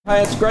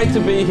Hey, it's great to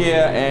be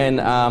here,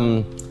 and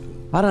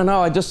I don't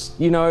know, I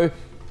just, I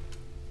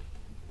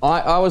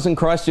was in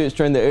Christchurch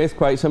during the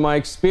earthquake, so my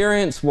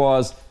experience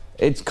was,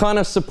 it's kind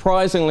of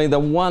surprisingly the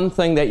one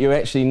thing that you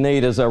actually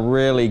need is a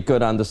really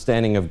good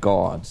understanding of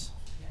God.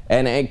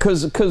 And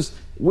because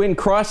when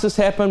crisis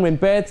happen, when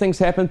bad things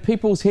happen,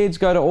 people's heads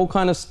go to all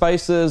kind of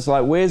spaces,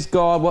 like where's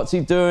God, what's he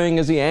doing,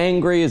 is he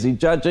angry, is he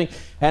judging?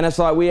 And it's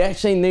like we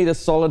actually need a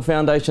solid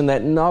foundation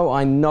that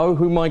I know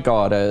who my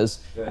God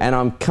is, and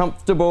I'm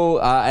comfortable,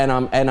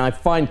 and I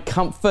find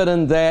comfort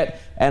in that,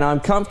 and I'm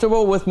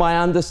comfortable with my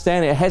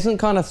understanding. It hasn't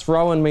kind of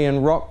thrown me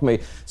and rocked me.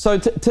 So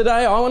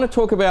today I want to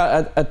talk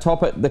about a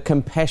topic, the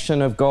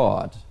compassion of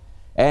God.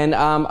 And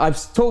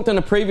I've talked in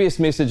a previous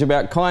message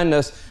about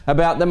kindness,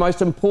 about the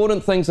most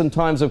important things in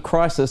times of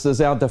crisis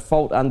is our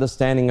default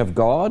understanding of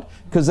God,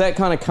 because that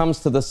kind of comes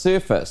to the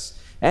surface.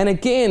 And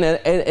again,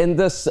 in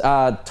this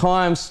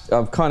times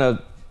of kind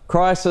of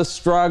crisis,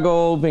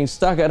 struggle, being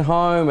stuck at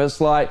home,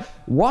 it's like,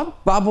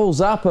 what bubbles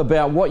up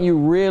about what you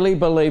really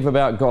believe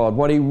about God,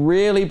 what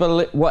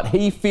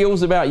he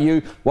feels about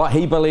you, what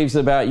he believes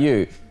about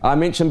you. I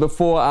mentioned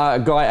before, a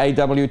guy,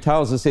 A.W.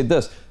 Towers, has said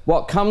this: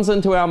 what comes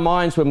into our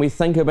minds when we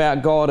think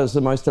about God is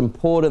the most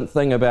important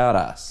thing about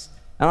us.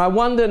 And I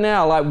wonder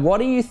now, what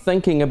are you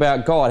thinking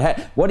about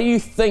God? What do you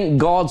think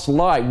God's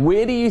like?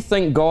 Where do you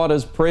think God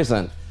is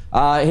present?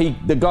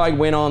 The guy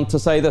went on to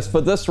say this: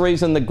 for this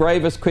reason, the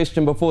gravest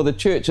question before the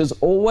church is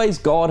always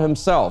God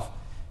himself.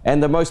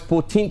 And the most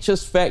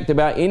portentous fact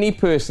about any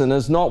person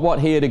is not what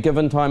he at a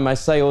given time may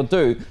say or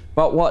do,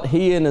 but what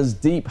he in his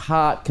deep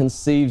heart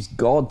conceives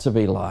God to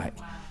be like.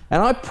 Wow.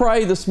 And I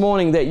pray this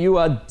morning that you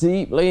are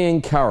deeply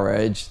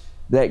encouraged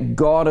that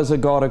God is a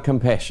God of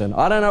compassion.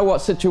 I don't know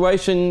what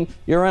situation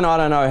you're in. I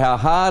don't know how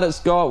hard it's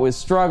got with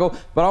struggle.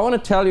 But I want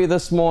to tell you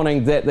this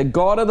morning that the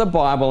God of the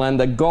Bible and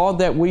the God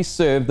that we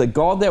serve, the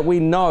God that we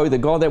know, the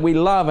God that we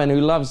love and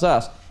who loves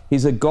us,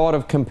 he's a God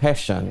of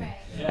compassion.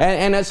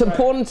 And it's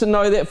important to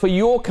know that for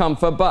your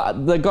comfort,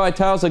 but the guy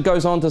Towser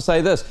goes on to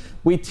say this: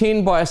 we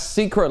tend by a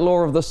secret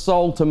law of the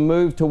soul to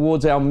move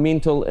towards our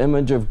mental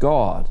image of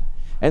God.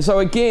 And so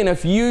again,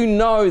 if you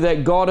know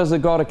that God is a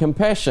God of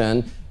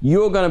compassion,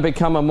 you're going to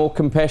become a more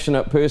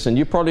compassionate person.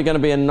 You're probably going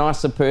to be a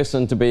nicer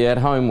person to be at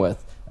home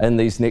with in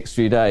these next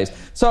few days.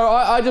 So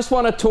I just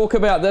want to talk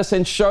about this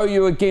and show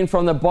you again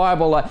from the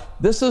Bible,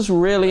 this is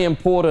really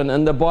important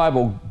in the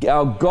Bible.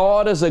 Our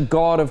God is a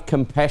God of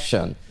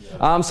compassion.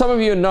 Some of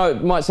you know,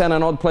 it might sound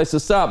an odd place to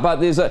start, but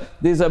there's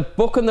a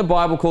book in the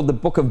Bible called the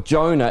Book of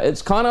Jonah.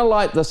 It's kind of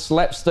like the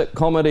slapstick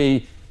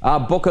comedy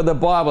book of the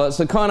Bible. It's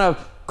a kind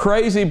of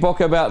crazy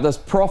book about this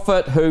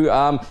prophet who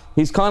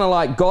he's kind of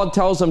like, God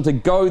tells him to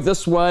go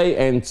this way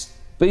and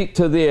speak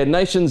to their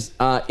nation's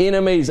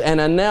enemies and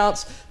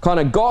announce kind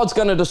of God's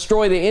going to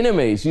destroy their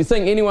enemies. You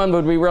think anyone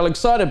would be real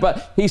excited,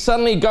 but he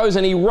suddenly goes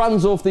and he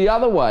runs off the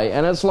other way,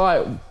 and it's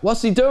like,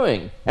 what's he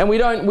doing? And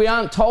we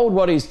aren't told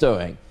what he's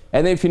doing.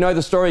 And then if you know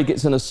the story, he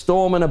gets in a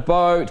storm in a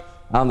boat.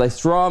 They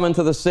throw him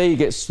into the sea. He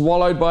gets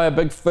swallowed by a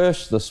big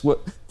fish. The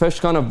fish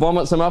kind of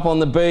vomits him up on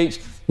the beach.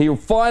 He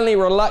finally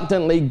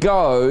reluctantly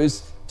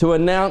goes to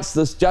announce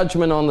this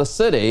judgment on the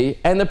city,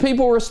 and the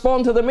people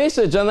respond to the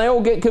message, and they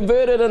all get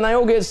converted and they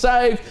all get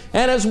saved,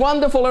 and it's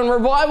wonderful, and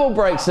revival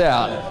breaks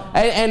out.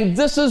 And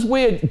this is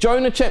where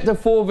Jonah chapter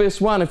 4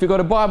 verse 1, if you've got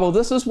a Bible,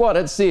 this is what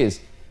it says: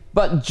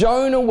 but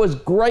Jonah was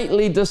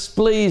greatly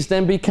displeased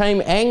and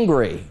became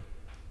angry.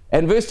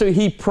 And verse 2,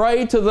 he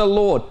prayed to the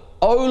Lord,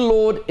 "O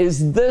Lord,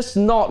 is this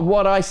not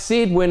what I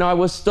said when I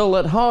was still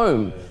at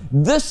home?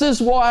 This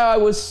is why I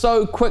was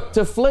so quick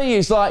to flee."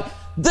 He's like,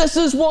 this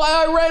is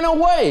why I ran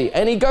away.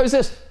 And he goes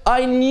this: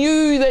 I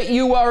knew that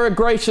you are a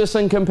gracious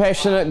and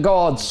compassionate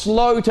God,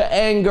 slow to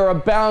anger,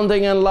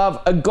 abounding in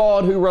love, a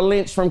God who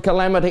relents from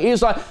calamity.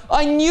 He's like,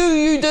 I knew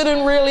you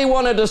didn't really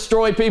want to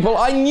destroy people.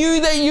 I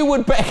knew that you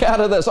would back out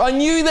of this. I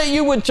knew that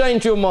you would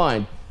change your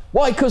mind.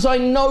 Why? Because I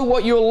know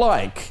what you're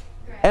like.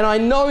 And I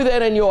know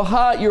that in your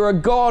heart you're a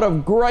God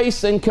of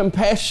grace and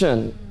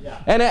compassion. Yeah.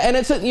 And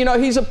it's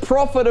he's a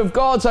prophet of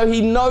God, so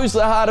he knows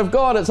the heart of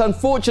God. It's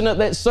unfortunate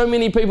that so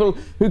many people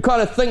who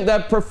kind of think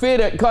they're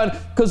prophetic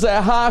because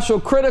they're harsh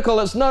or critical.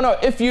 It's no.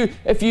 If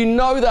you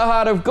know the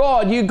heart of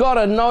God, you got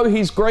to know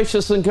he's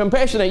gracious and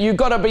compassionate. You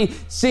got to be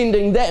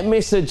sending that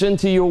message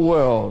into your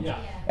world. Yeah.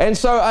 And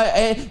so,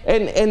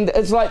 and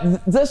it's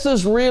like, this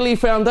is really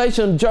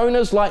foundation.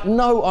 Jonah's like,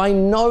 no, I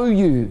know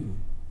you.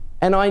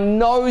 And I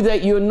know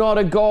that you're not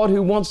a God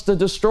who wants to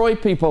destroy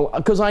people,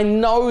 because I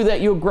know that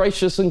you're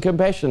gracious and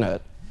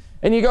compassionate.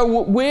 And you go,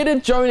 well, where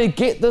did Jonah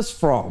get this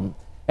from?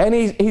 And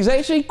he's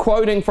actually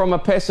quoting from a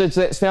passage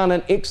that's found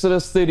in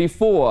Exodus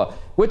 34,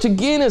 which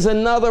again is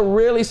another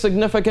really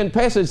significant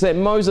passage that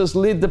Moses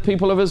led the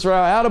people of Israel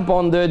out of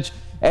bondage,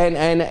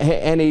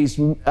 and he's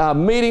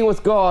meeting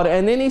with God.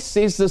 And then he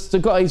says this to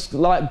God. He's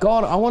like,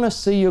 God, I want to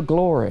see your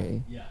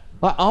glory. Yeah.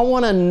 I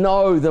want to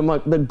know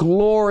the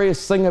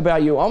glorious thing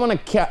about you. I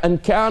want to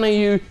encounter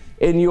you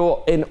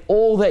in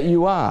all that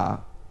you are.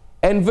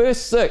 And verse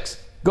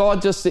 6,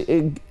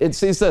 it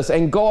says this: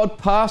 and God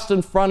passed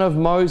in front of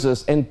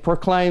Moses and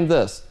proclaimed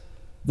this: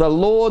 the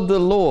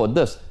Lord,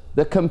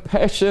 the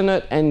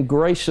compassionate and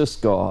gracious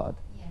God,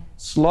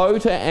 slow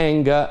to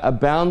anger,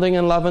 abounding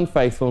in love and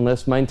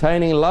faithfulness,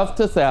 maintaining love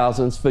to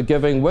thousands,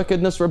 forgiving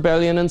wickedness,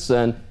 rebellion, and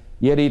sin,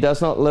 yet he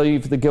does not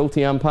leave the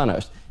guilty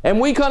unpunished. And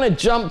we kind of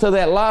jump to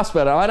that last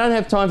bit. I don't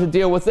have time to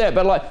deal with that,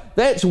 but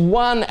that's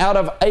 1 out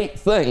of 8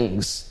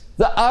 things.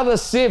 The other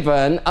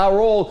 7 are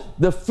all,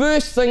 the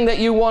first thing that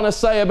you want to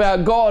say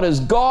about God is,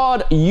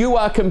 God, you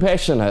are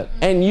compassionate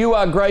and you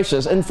are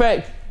gracious. In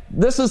fact,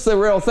 this is the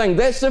real thing.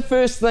 That's the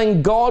first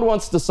thing God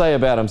wants to say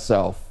about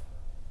himself.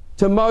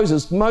 To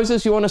Moses,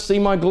 Moses, you want to see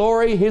my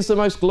glory? Here's the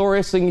most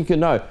glorious thing you can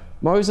know.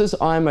 Moses,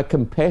 I am a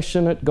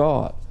compassionate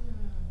God.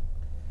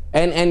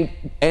 And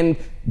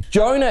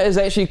Jonah is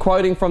actually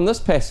quoting from this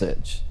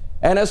passage.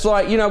 And it's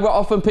like,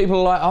 often people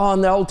are like, oh,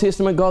 in the Old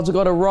Testament, God's a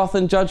God of wrath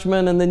and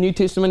judgment. And the New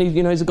Testament,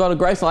 he's a God of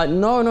grace. Like,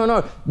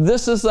 no.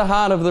 This is the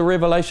heart of the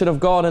revelation of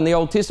God in the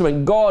Old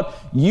Testament. God,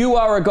 you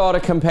are a God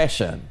of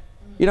compassion.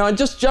 And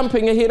just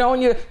jumping ahead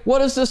on you, what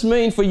does this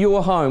mean for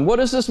your home? What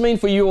does this mean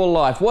for your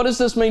life? What does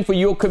this mean for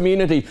your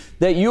community?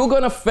 That you're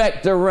going to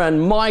factor in,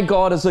 my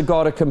God is a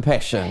God of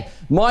compassion.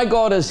 My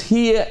God is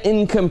here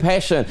in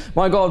compassion.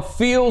 My God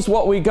feels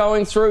what we're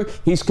going through.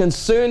 He's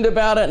concerned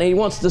about it and he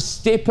wants to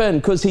step in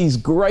because he's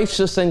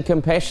gracious and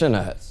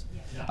compassionate.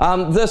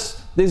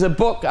 There's a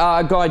book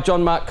a guy,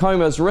 John Mark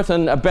Comer, has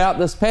written about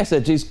this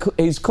passage.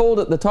 He's called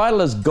it, the title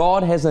is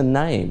God Has a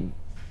Name.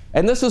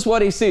 And this is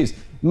what he says.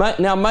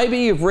 Now, maybe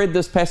you've read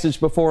this passage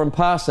before in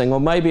passing, or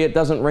maybe it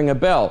doesn't ring a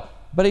bell.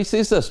 But he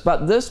says this,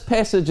 but this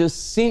passage is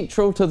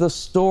central to the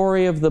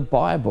story of the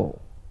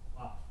Bible.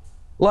 Wow.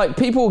 Like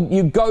people,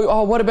 you go,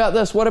 oh, what about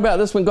this? What about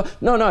this? When God,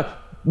 no,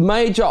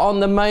 major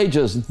on the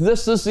majors.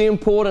 This is the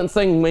important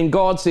thing when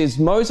God says,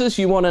 Moses,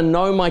 you want to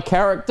know my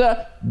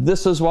character?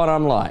 This is what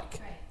I'm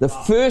like. The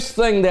first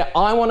thing that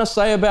I want to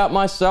say about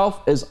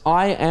myself is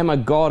I am a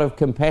God of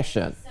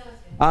compassion.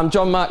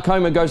 John Mark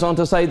Comer goes on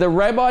to say, the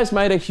rabbis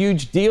made a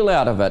huge deal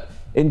out of it.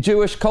 In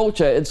Jewish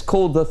culture, it's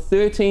called the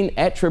 13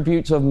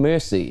 attributes of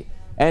mercy.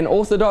 And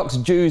Orthodox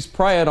Jews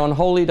pray it on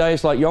holy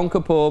days like Yom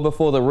Kippur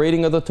before the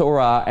reading of the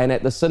Torah and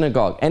at the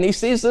synagogue. And he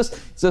says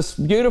this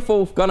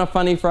beautiful, kind of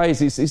funny phrase.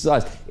 He says,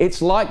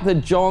 it's like the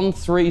John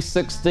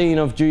 3:16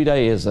 of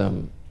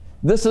Judaism.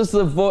 This is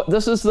the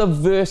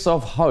verse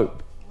of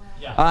hope.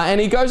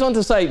 And he goes on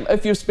to say,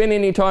 if you spend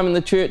any time in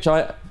the church,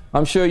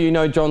 I'm sure you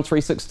know John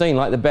 3:16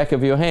 like the back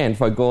of your hand,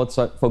 for God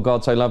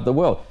so loved the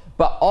world.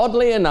 But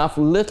oddly enough,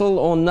 little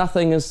or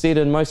nothing is said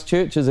in most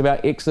churches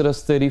about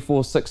Exodus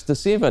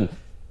 34:6-7.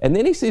 And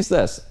then he says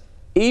this,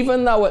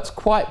 even though it's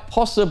quite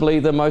possibly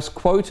the most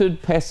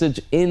quoted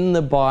passage in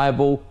the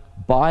Bible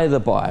by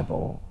the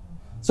Bible.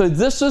 So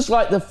this is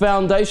like the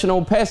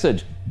foundational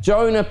passage.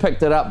 Jonah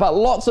picked it up, but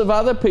lots of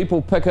other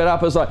people pick it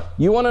up as like,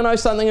 you want to know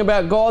something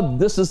about God?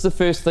 This is the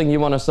first thing you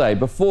want to say.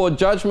 Before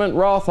judgment,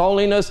 wrath,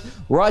 holiness,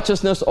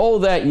 righteousness, all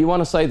that, you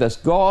want to say this,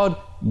 God,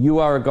 you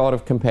are a God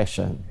of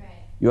compassion.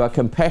 You are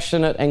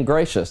compassionate and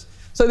gracious.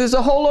 So there's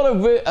a whole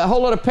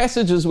lot of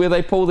passages where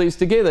they pull these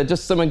together.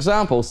 Just some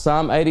examples.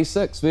 Psalm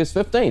 86, verse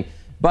 15.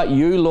 But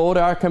you, Lord,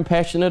 are a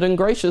compassionate and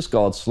gracious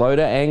God, slow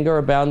to anger,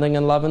 abounding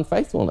in love and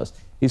faithfulness.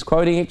 He's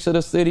quoting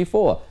Exodus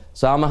 34.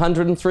 Psalm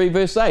 103,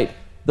 verse 8.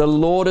 The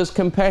Lord is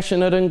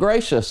compassionate and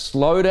gracious,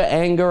 slow to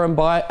anger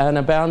and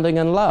abounding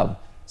in love.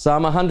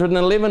 Psalm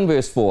 111,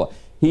 verse 4.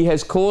 He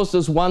has caused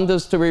his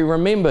wonders to be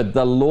remembered.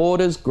 The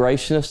Lord is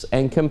gracious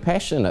and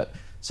compassionate.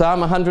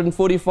 Psalm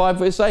 145,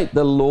 verse 8,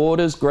 the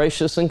Lord is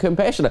gracious and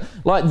compassionate.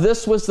 Like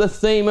this was the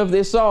theme of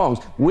their songs.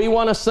 We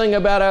want to sing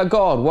about our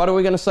God. What are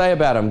we going to say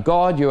about him?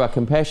 God, you are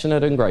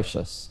compassionate and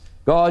gracious.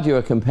 God, you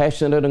are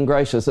compassionate and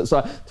gracious. It's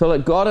like till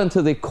it got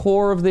into the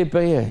core of their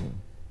being.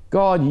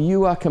 God,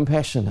 you are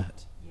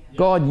compassionate.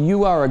 God,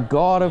 you are a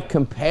God of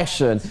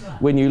compassion.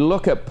 When you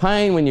look at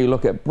pain, when you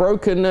look at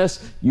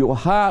brokenness, your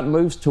heart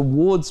moves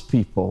towards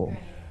people.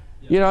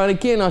 And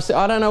again, I say,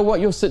 I don't know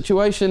what your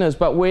situation is,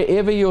 but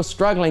wherever you're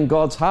struggling,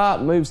 God's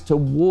heart moves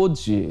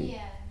towards you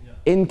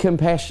in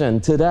compassion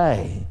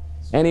today.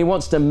 And he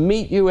wants to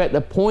meet you at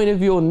the point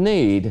of your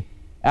need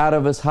out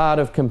of his heart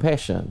of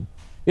compassion.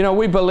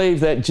 We believe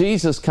that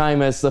Jesus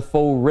came as the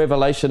full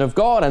revelation of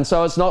God, and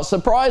so it's not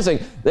surprising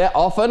that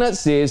often it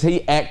says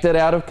he acted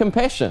out of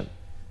compassion.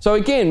 So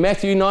again,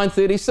 Matthew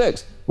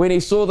 9:36, when he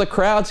saw the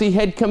crowds, he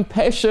had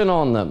compassion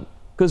on them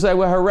because they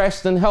were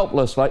harassed and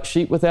helpless like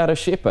sheep without a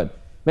shepherd.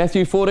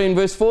 Matthew 14,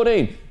 verse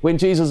 14, when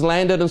Jesus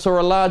landed and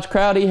saw a large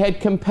crowd, he had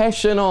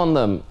compassion on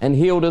them and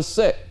healed their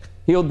sick.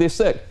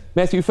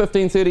 Matthew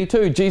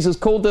 15:32, Jesus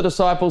called the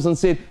disciples and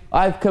said,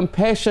 I have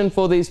compassion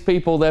for these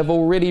people. They've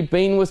already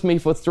been with me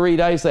for 3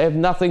 days. They have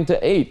nothing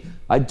to eat.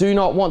 I do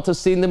not want to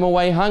send them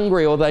away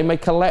hungry or they may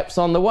collapse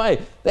on the way.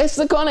 That's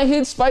the kind of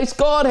headspace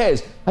God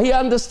has. He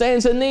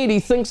understands a need.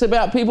 He thinks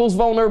about people's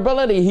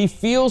vulnerability. He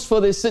feels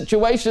for their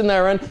situation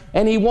they're in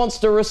and he wants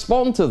to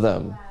respond to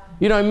them.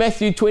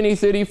 Matthew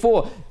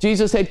 20:34,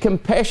 Jesus had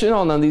compassion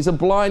on them. These are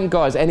blind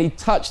guys. And he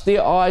touched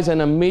their eyes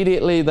and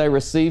immediately they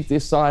received their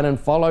sight and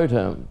followed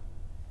him.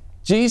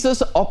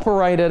 Jesus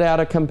operated out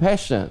of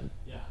compassion.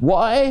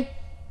 Why?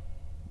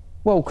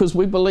 Well, because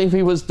we believe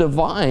he was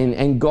divine,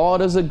 and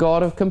God is a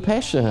God of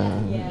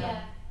compassion. Yeah.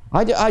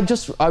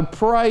 I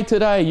pray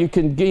today you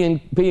can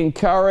be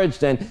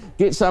encouraged and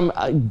get some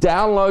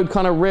download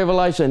kind of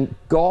revelation.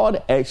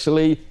 God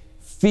actually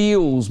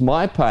feels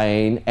my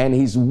pain, and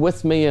he's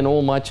with me in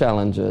all my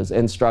challenges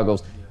and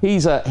struggles.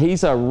 He's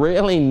a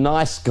really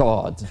nice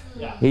God.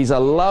 He's a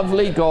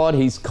lovely God.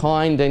 He's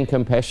kind and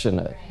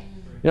compassionate.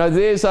 You know,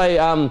 there's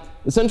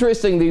it's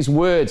interesting, these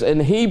words in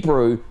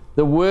Hebrew.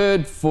 The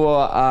word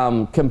for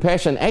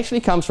compassion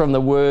actually comes from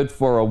the word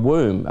for a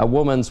womb, a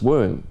woman's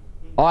womb,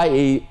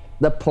 i.e.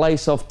 the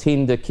place of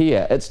tender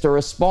care. It's to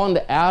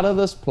respond out of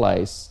this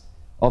place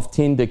of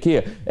tender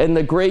care. In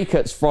the Greek,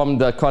 it's from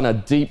the kind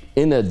of deep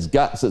innards,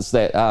 guts. It's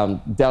that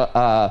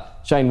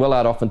Shane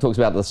Willard often talks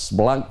about the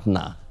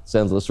splunkna.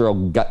 Sounds this real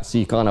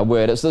gutsy kind of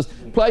word. It's this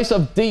place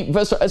of deep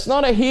visceral. It's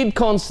not a head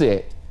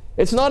concept.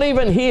 It's not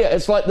even here.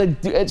 It's like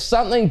it's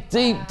something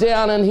deep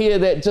down in here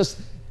that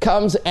just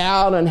comes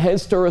out and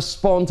has to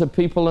respond to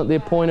people at their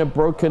point of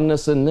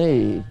brokenness and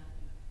need.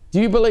 Do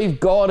you believe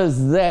God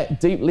is that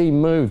deeply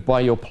moved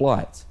by your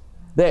plight?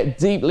 That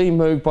deeply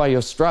moved by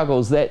your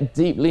struggles? That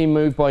deeply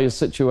moved by your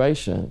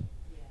situation?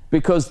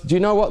 Because do you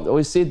know what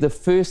we said? The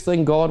first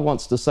thing God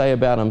wants to say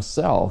about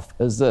himself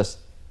is this: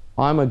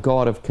 I'm a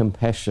God of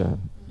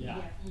compassion.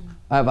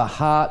 I have a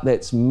heart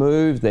that's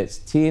moved, that's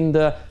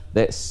tender,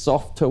 that's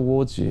soft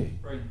towards you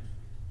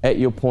at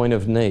your point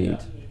of need.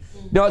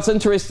 You know, it's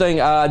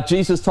interesting,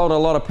 Jesus told a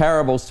lot of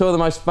parables. Two of the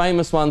most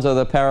famous ones are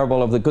the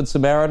parable of the Good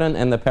Samaritan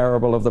and the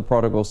parable of the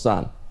prodigal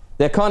son.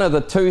 They're kind of the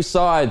two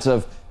sides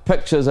of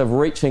pictures of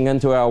reaching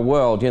into our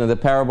world. You know, the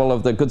parable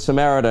of the Good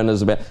Samaritan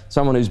is about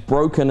someone who's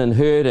broken and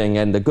hurting,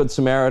 and the Good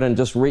Samaritan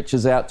just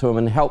reaches out to him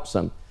and helps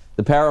him.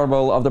 The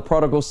parable of the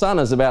prodigal son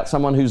is about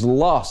someone who's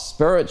lost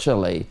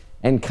spiritually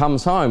and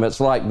comes home. It's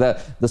like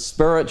the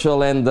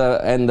spiritual and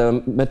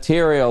the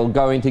material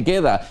going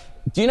together.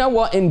 Do you know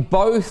what? In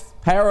both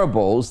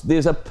parables,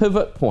 there's a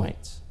pivot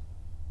point.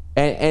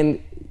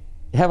 And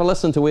have a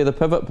listen to where the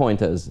pivot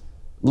point is.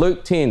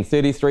 Luke 10,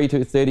 33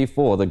 to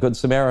 34, the Good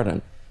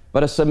Samaritan.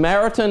 But a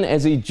Samaritan,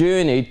 as he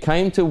journeyed,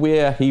 came to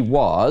where he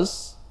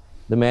was,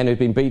 the man who'd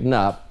been beaten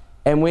up,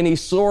 and when he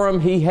saw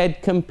him, he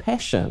had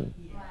compassion.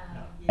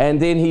 And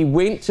then he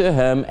went to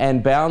him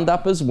and bound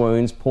up his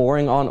wounds,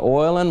 pouring on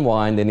oil and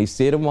wine. Then he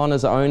set him on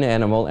his own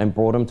animal and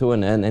brought him to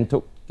an inn and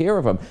took care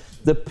of him.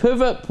 The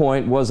pivot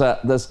point was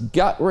this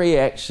gut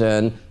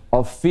reaction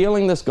of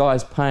feeling this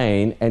guy's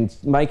pain and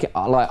make it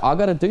like, I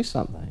got to do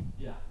something.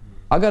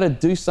 I got to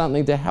do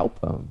something to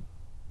help him.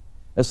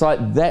 It's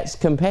like, that's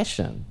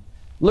compassion.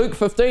 Luke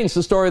 15 is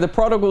the story of the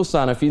prodigal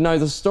son. If you know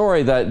the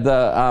story, that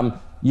the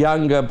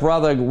younger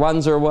brother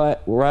runs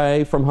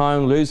away from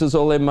home, loses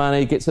all their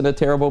money, gets in a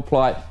terrible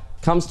plight,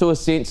 comes to his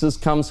senses,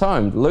 comes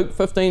home. Luke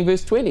 15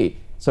 verse 20.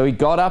 So he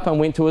got up and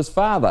went to his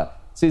father.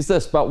 It says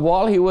this: but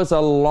while he was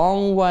a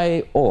long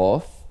way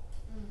off,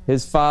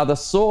 his father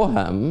saw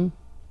him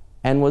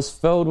and was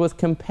filled with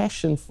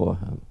compassion for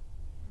him.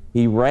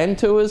 He ran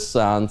to his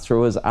son,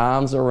 threw his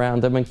arms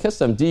around him and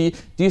kissed him. Do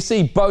you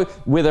see both,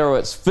 whether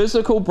it's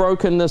physical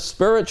brokenness,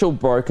 spiritual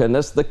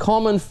brokenness, the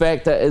common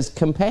factor is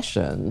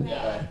compassion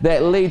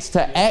that leads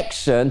to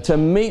action to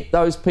meet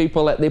those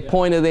people at their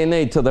point of their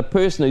need. To the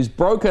person who's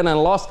broken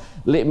and lost,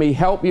 let me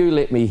help you,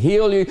 let me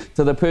heal you.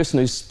 To the person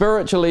who's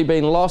spiritually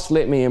been lost,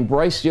 let me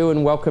embrace you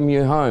and welcome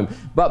you home.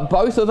 But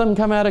both of them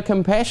come out of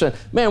compassion.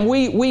 Man,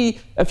 we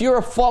if you're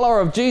a follower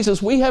of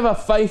Jesus, we have a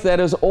faith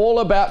that is all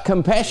about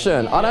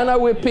compassion. I don't know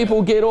where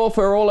people get off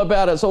or all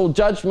about it's all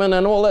judgment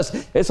and all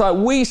this. It's like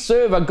we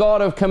serve a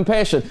God of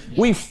compassion.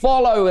 We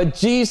follow a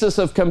Jesus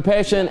of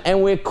compassion,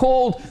 and we're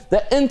called,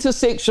 the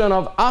intersection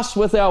of us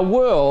with our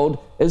world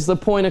is the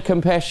point of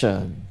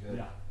compassion.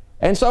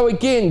 And so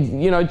again,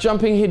 you know,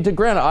 jumping head to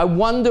ground, I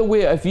wonder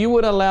where, if you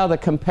would allow the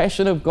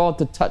compassion of God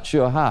to touch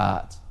your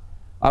heart,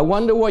 I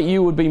wonder what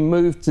you would be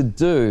moved to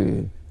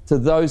do to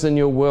those in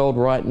your world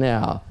right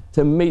now,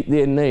 to meet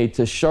their need,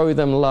 to show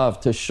them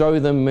love, to show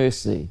them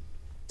mercy,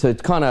 to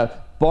kind of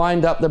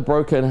bind up the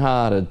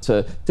brokenhearted,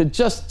 to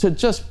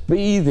just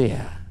be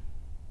there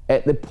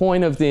at the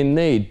point of their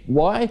need.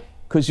 Why?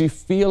 Because you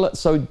feel it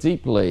so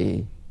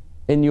deeply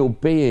in your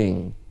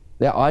being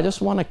that I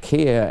just want to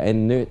care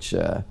and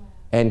nurture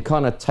and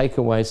kind of take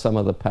away some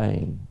of the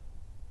pain.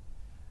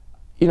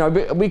 You know,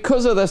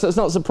 because of this, it's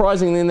not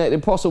surprising then that the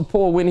Apostle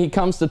Paul, when he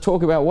comes to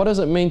talk about what does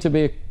it mean to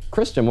be a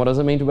Christian, what does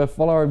it mean to be a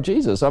follower of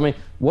Jesus, I mean,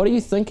 what do you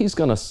think he's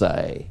going to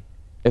say?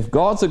 If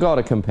God's a God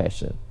of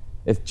compassion,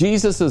 if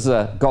Jesus is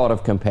a God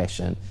of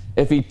compassion,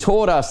 if he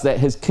taught us that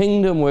his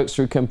kingdom works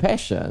through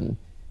compassion,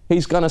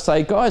 he's going to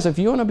say, guys, if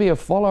you want to be a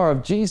follower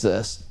of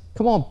Jesus,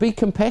 come on, be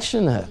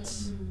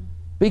compassionate.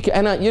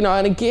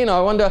 And again, I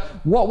wonder,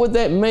 what would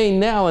that mean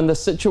now in the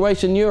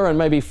situation you're in?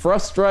 Maybe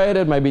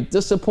frustrated, maybe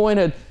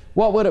disappointed.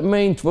 What would it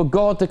mean for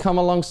God to come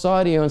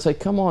alongside you and say,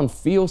 come on,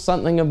 feel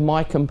something of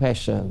my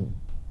compassion.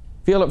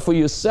 Feel it for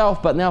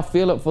yourself, but now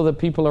feel it for the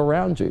people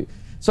around you.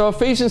 So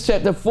Ephesians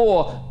chapter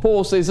 4,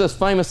 Paul says this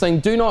famous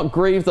thing: do not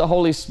grieve the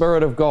Holy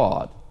Spirit of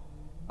God.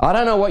 I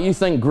don't know what you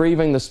think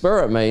grieving the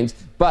Spirit means,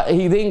 but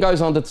he then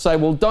goes on to say,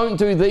 well, don't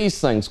do these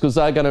things because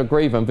they're going to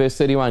grieve him. Verse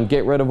 31,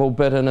 get rid of all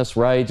bitterness,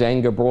 rage,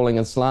 anger, brawling,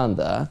 and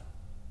slander.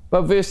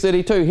 But verse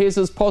 32, here's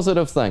his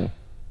positive thing.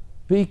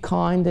 Be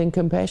kind and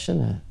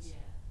compassionate.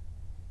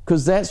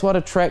 Because that's what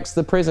attracts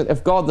the present.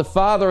 If God the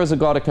Father is a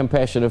God of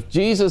compassion, if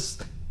Jesus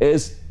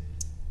is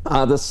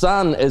the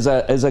Son is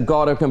a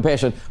God of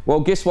compassion, well,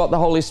 guess what the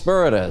Holy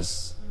Spirit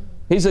is?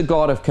 He's a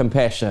God of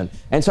compassion.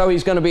 And so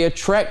he's going to be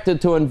attracted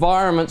to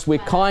environments where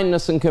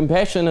kindness and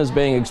compassion is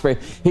being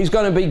expressed. He's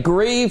going to be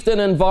grieved in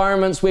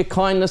environments where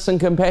kindness and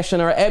compassion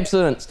are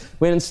absent,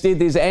 when instead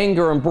there's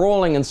anger and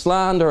brawling and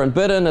slander and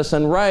bitterness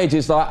and rage.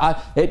 He's like,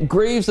 it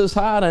grieves his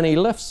heart and he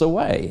lifts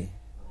away.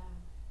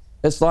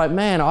 It's like,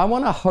 man, I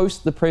want to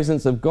host the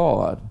presence of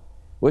God,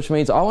 which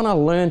means I want to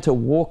learn to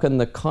walk in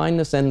the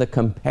kindness and the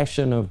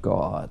compassion of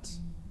God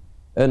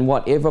in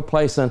whatever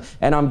place. And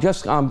I'm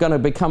going to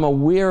become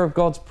aware of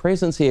God's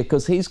presence here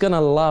because he's going to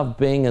love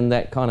being in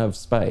that kind of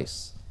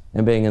space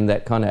and being in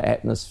that kind of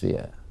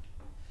atmosphere.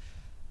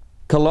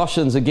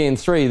 Colossians again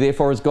 3,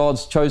 therefore as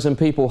God's chosen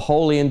people,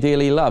 holy and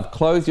dearly loved,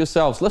 clothe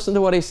yourselves, listen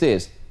to what he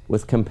says,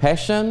 with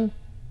compassion,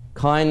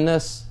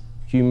 kindness,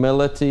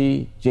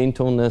 humility,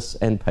 gentleness,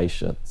 and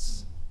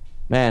patience.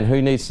 Man,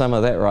 who needs some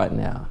of that right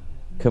now?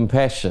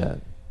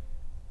 Compassion,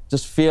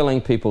 just feeling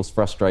people's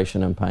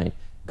frustration and pain.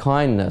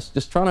 Kindness,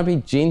 just trying to be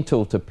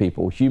gentle to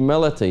people.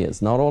 Humility,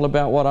 it's not all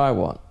about what I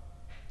want.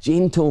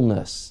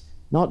 Gentleness,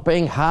 not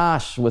being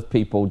harsh with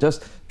people,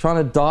 just trying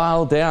to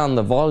dial down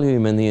the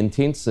volume and the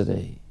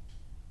intensity.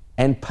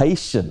 And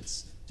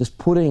patience, just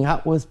putting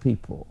up with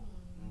people.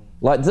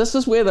 Like, this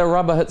is where the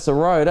rubber hits the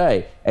road,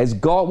 eh? As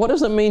God, what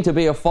does it mean to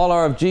be a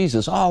follower of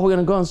Jesus? Oh, we're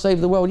going to go and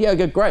save the world. Yeah,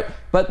 good, great.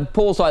 But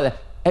Paul's like that.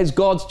 As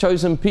God's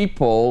chosen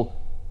people,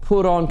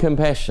 put on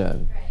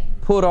compassion,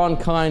 put on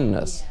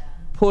kindness,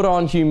 put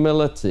on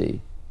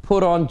humility,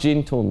 put on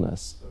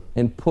gentleness,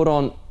 and put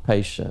on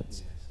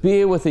patience.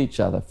 Bear with each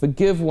other,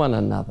 forgive one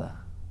another,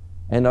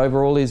 and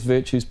over all these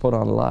virtues put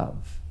on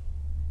love.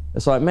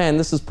 It's like, man,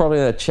 this is probably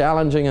a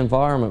challenging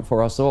environment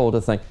for us all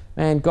to think,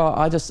 man,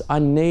 God, I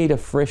need a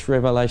fresh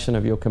revelation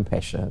of your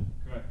compassion.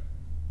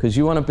 Because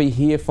you want to be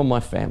here for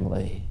my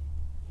family.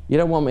 You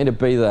don't want me to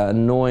be the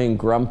annoying,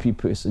 grumpy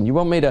person. You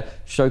want me to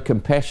show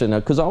compassion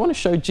because I want to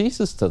show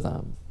Jesus to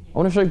them. I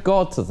want to show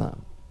God to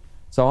them.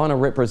 So I want to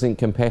represent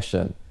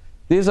compassion.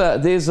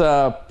 There's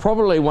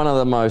probably one of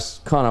the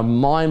most kind of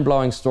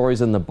mind-blowing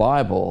stories in the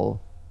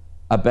Bible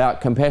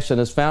about compassion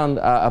is found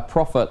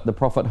the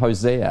prophet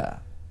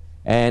Hosea.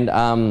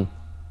 And,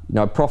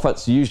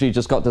 prophets usually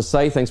just got to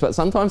say things, but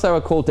sometimes they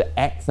were called to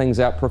act things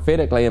out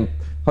prophetically. And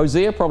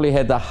Hosea probably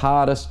had the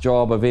hardest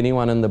job of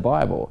anyone in the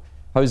Bible.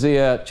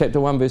 Hosea chapter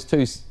 1 verse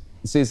 2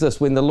 says this,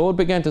 when the Lord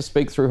began to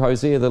speak through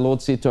Hosea, the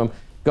Lord said to him,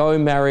 go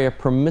marry a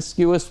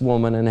promiscuous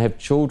woman and have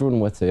children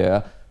with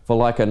her, for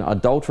like an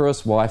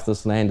adulterous wife,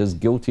 this land is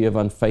guilty of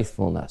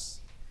unfaithfulness.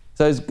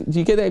 So do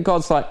you get that?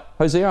 God's like,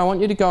 Hosea, I want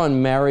you to go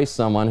and marry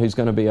someone who's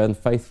going to be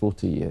unfaithful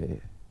to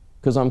you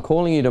because I'm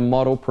calling you to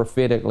model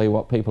prophetically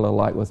what people are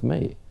like with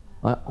me.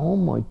 Like, oh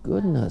my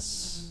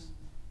goodness.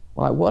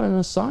 Like, what an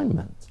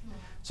assignment.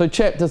 So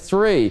chapter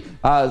 3,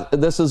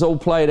 this is all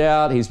played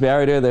out. He's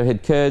married her, they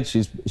had kids,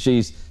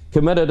 she's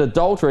committed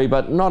adultery,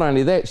 but not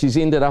only that, she's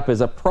ended up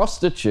as a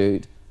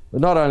prostitute. But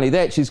not only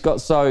that, she's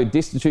got so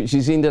destitute,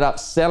 she's ended up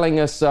selling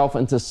herself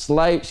into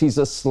slave. She's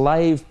a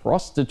slave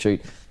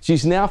prostitute.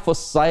 She's now for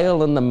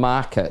sale in the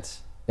market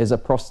as a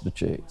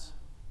prostitute.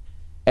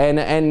 And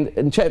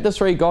in chapter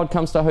 3, God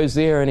comes to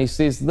Hosea and he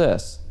says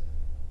this,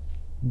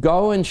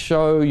 go and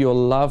show your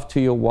love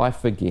to your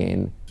wife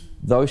again,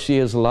 though she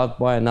is loved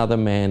by another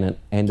man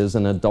and is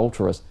an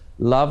adulteress.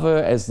 Love her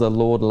as the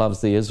Lord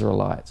loves the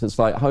Israelites. It's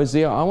like,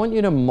 Hosea, I want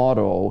you to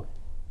model.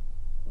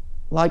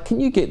 Like, can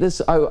you get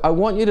this? I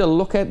want you to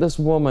look at this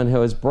woman who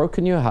has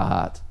broken your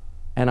heart,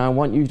 and I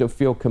want you to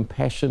feel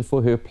compassion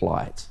for her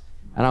plight.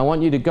 And I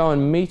want you to go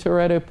and meet her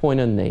at her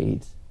point of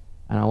need,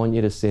 and I want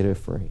you to set her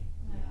free.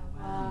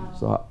 Wow.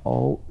 So,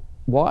 oh,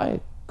 why?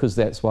 Because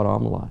that's what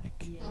I'm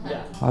like.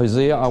 Yeah.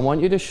 Hosea, I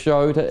want you to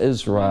show to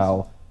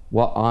Israel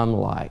what I'm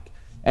like.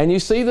 And you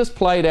see this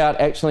played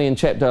out actually in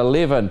chapter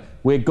 11,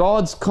 where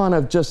God's kind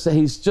of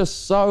he's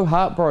just so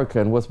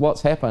heartbroken with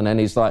what's happened, and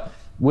he's like,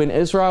 when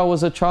Israel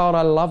was a child,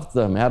 I loved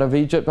them. Out of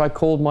Egypt, I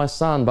called my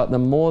son. But the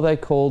more they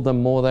called, the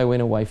more they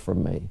went away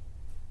from me.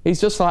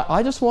 He's just like,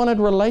 I just wanted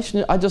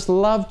relationship. I just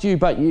loved you,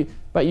 but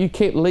you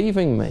kept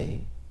leaving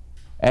me.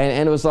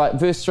 And it was like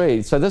verse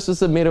 3. So this is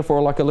the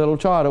metaphor like a little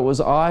child. It was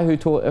I who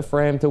taught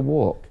Ephraim to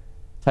walk,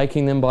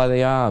 taking them by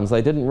the arms.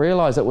 They didn't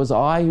realize it was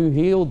I who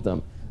healed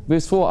them.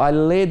 Verse 4, I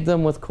led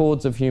them with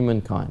cords of human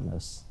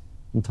kindness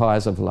and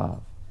ties of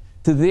love.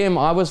 To them,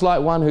 I was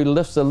like one who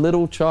lifts a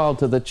little child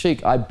to the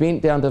cheek. I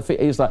bent down to feed.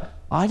 He's like,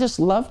 I just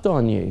loved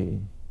on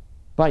you,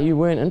 but you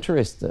weren't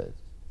interested.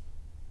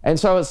 And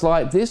so it's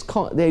like,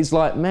 there's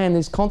like, man,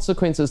 there's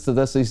consequences to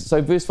this.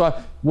 So verse 5,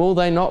 will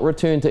they not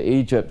return to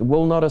Egypt?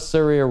 Will not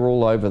Assyria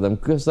rule over them?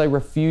 Because they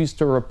refuse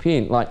to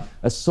repent. Like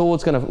a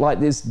sword's going to,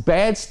 like this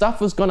bad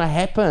stuff is going to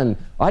happen.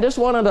 I just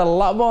wanted to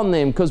love on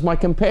them because my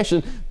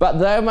compassion, but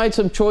they've made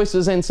some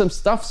choices and some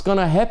stuff's going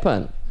to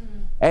happen.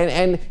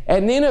 And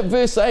then at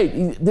verse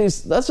 8,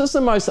 that's just the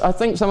most, I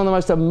think, some of the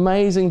most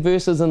amazing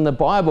verses in the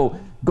Bible.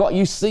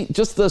 You see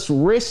just this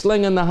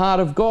wrestling in the heart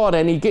of God.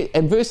 And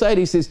in verse 8,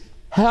 he says,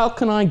 how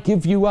can I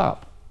give you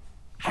up?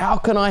 How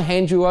can I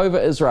hand you over,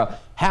 Israel?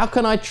 How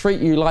can I treat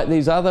you like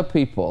these other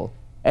people?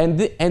 And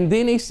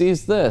then he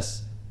says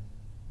this,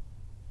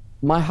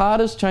 my heart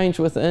has changed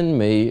within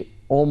me,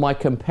 or my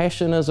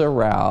compassion is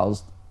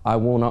aroused, I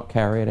will not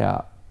carry it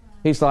out.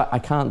 He's like, I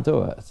can't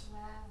do it.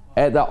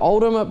 At the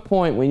ultimate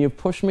point, when you've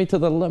pushed me to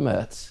the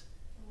limit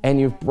and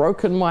you've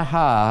broken my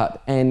heart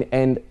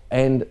and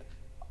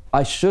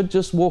I should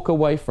just walk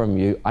away from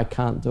you, I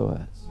can't do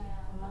it.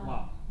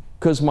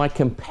 Because my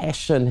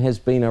compassion has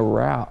been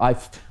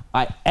aroused.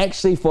 I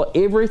actually, for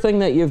everything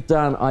that you've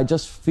done, I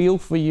just feel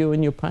for you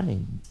in your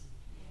pain.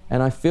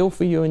 And I feel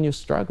for you in your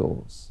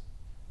struggles.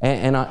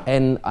 And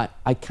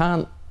I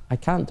can't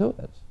do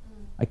it.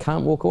 I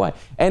can't walk away.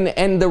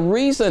 And the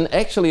reason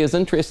actually is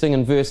interesting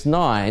in verse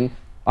 9,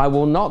 I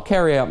will not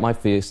carry out my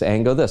fierce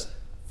anger. This,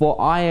 for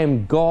I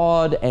am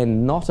God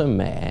and not a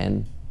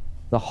man,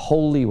 the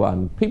Holy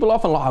One. People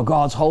often like, oh,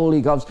 God's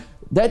holy,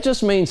 that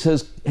just means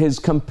his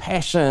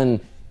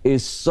compassion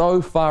is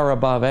so far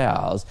above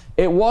ours.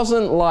 It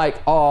wasn't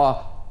like,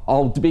 oh,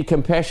 I'll be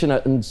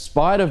compassionate in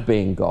spite of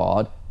being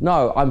God.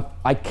 No,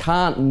 I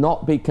can't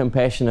not be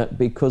compassionate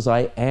because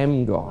I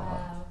am God.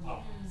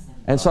 Wow.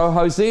 And so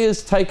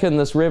Hosea's taken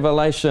this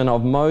revelation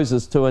of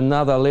Moses to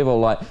another level.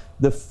 Like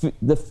the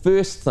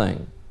first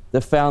thing,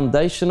 the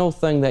foundational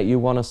thing that you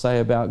want to say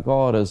about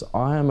God is,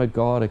 I am a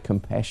God of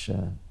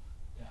compassion.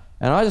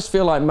 And I just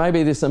feel like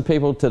maybe there's some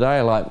people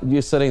today, like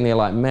you're sitting there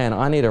like, man,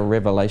 I need a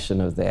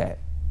revelation of that.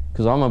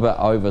 Because I'm a bit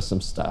over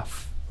some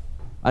stuff.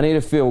 I need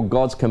to feel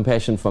God's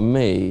compassion for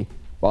me,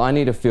 but I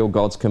need to feel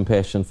God's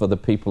compassion for the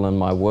people in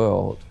my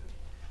world.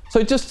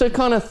 So just to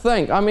kind of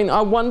think, I mean, I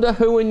wonder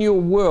who in your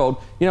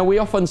world, we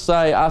often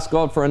say, ask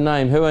God for a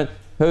name,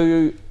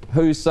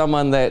 who's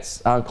someone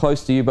that's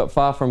close to you but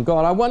far from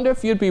God. I wonder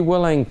if you'd be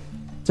willing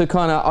to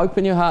kind of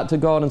open your heart to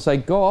God and say,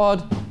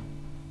 God,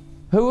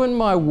 who in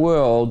my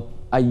world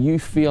are you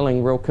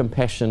feeling real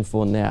compassion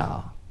for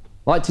now?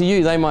 Like to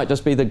you, they might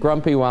just be the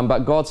grumpy one, but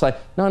God say,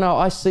 no,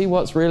 I see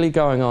what's really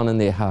going on in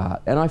their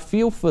heart, and I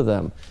feel for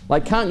them.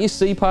 Like, can't you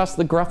see past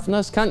the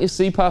gruffness? Can't you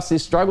see past their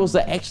struggles?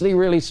 They're actually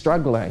really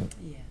struggling.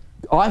 Yeah.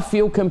 I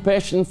feel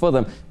compassion for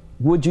them.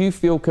 Would you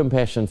feel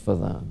compassion for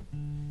them?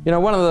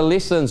 One of the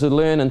lessons we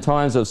learn in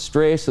times of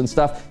stress and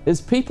stuff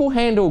is people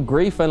handle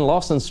grief and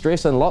loss and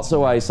stress in lots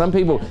of ways. Some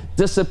people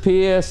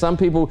disappear, some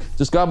people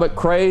just go a bit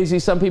crazy,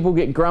 some people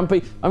get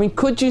grumpy. I mean,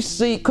 could you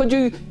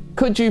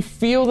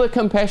feel the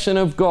compassion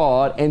of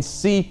God and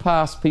see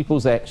past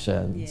people's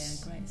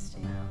actions? Yeah, great,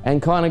 Steve.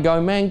 And kind of go,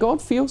 man,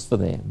 God feels for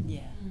them. Yeah.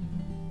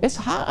 It's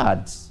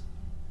hard.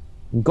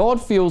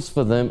 God feels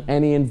for them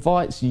and he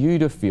invites you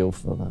to feel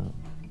for them.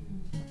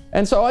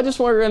 And so I just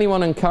really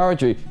want to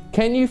encourage you,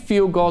 can you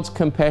feel God's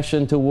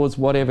compassion towards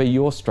whatever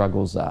your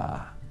struggles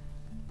are?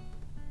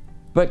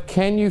 But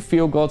can you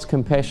feel God's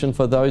compassion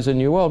for those in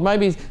your world?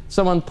 Maybe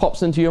someone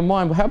pops into your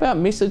mind. Well, how about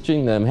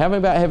messaging them? How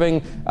about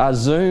having a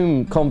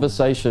Zoom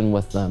conversation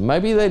with them?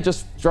 Maybe they're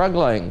just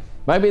struggling.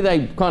 Maybe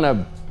they kind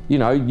of,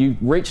 you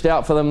reached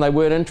out for them, they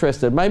weren't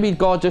interested. Maybe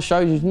God just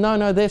shows you,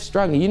 no, they're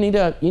struggling. You need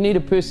to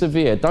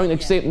persevere. Don't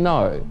accept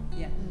no.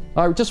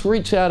 Yeah. Just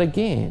reach out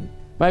again.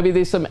 Maybe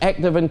there's some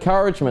active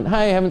encouragement.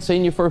 Hey, haven't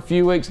seen you for a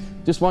few weeks.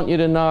 Just want you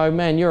to know,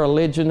 man, you're a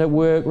legend at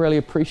work. Really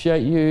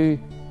appreciate you.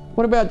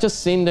 What about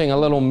just sending a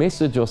little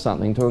message or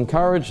something to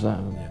encourage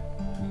them? Yeah.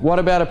 What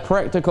about a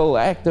practical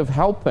act of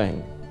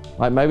helping?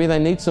 Like maybe they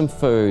need some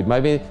food.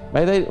 Maybe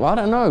they, I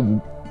don't know.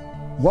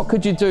 What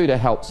could you do to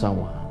help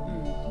someone?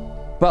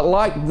 But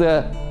like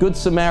the Good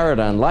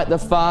Samaritan, like the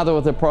father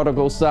of the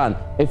prodigal son,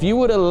 if you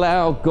would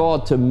allow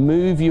God to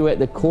move you at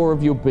the core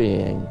of your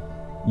being,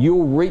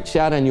 you'll reach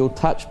out and you'll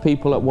touch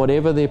people at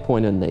whatever their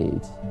point of need,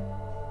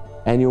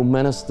 and you'll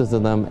minister to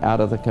them out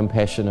of the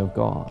compassion of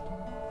God.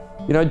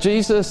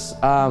 Jesus,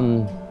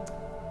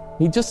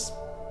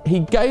 he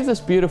gave this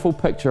beautiful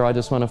picture I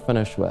just want to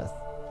finish with.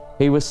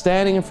 He was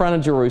standing in front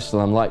of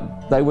Jerusalem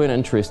like they weren't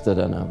interested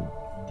in him.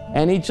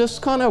 And he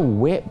just kind of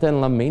wept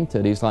and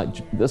lamented. He's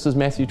like, this is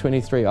Matthew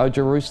 23, "Oh,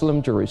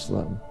 Jerusalem,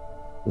 Jerusalem,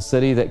 the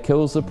city that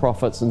kills the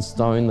prophets and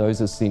stones those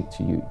who are sent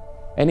to you."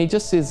 And he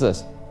just says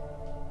this,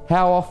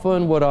 "How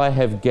often would I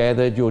have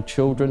gathered your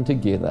children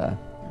together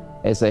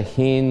as a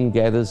hen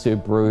gathers her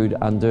brood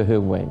under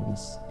her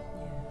wings,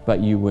 but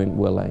you weren't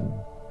willing."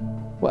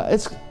 Well,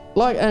 it's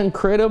like an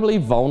incredibly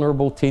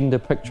vulnerable, tender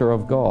picture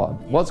of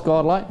God. What's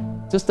God like?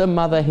 Just a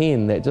mother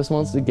hen that just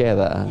wants to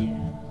gather.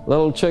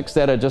 Little chicks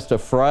that are just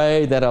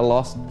afraid, that are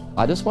lost.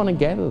 I just want to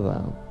gather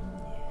them.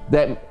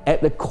 That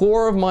at the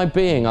core of my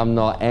being, I'm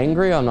not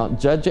angry, I'm not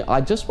judging. I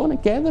just want to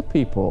gather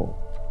people.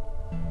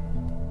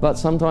 But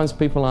sometimes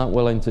people aren't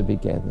willing to be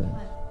gathered.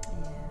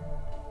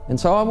 And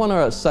so I want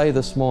to say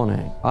this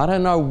morning, I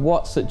don't know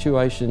what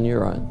situation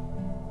you're in,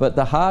 but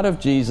the heart of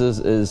Jesus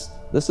is,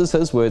 this is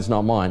his words,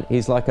 not mine.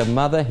 He's like a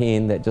mother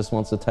hen that just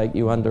wants to take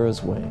you under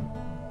his wing.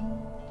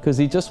 Because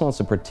he just wants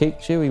to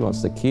protect you, he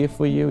wants to care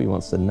for you, he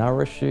wants to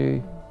nourish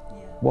you.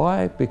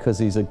 Why? Because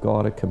he's a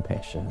God of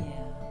compassion.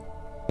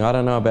 I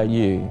don't know about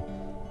you,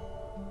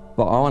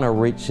 but I want to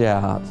reach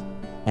out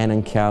and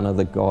encounter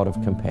the God of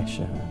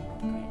compassion.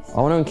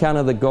 I want to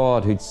encounter the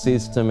God who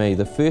says to me,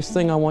 the first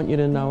thing I want you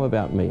to know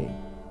about me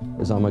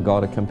is I'm a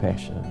God of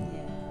compassion.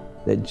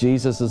 That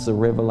Jesus is the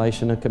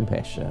revelation of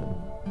compassion.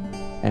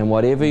 And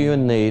whatever you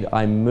need,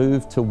 I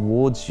move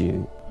towards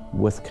you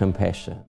with compassion.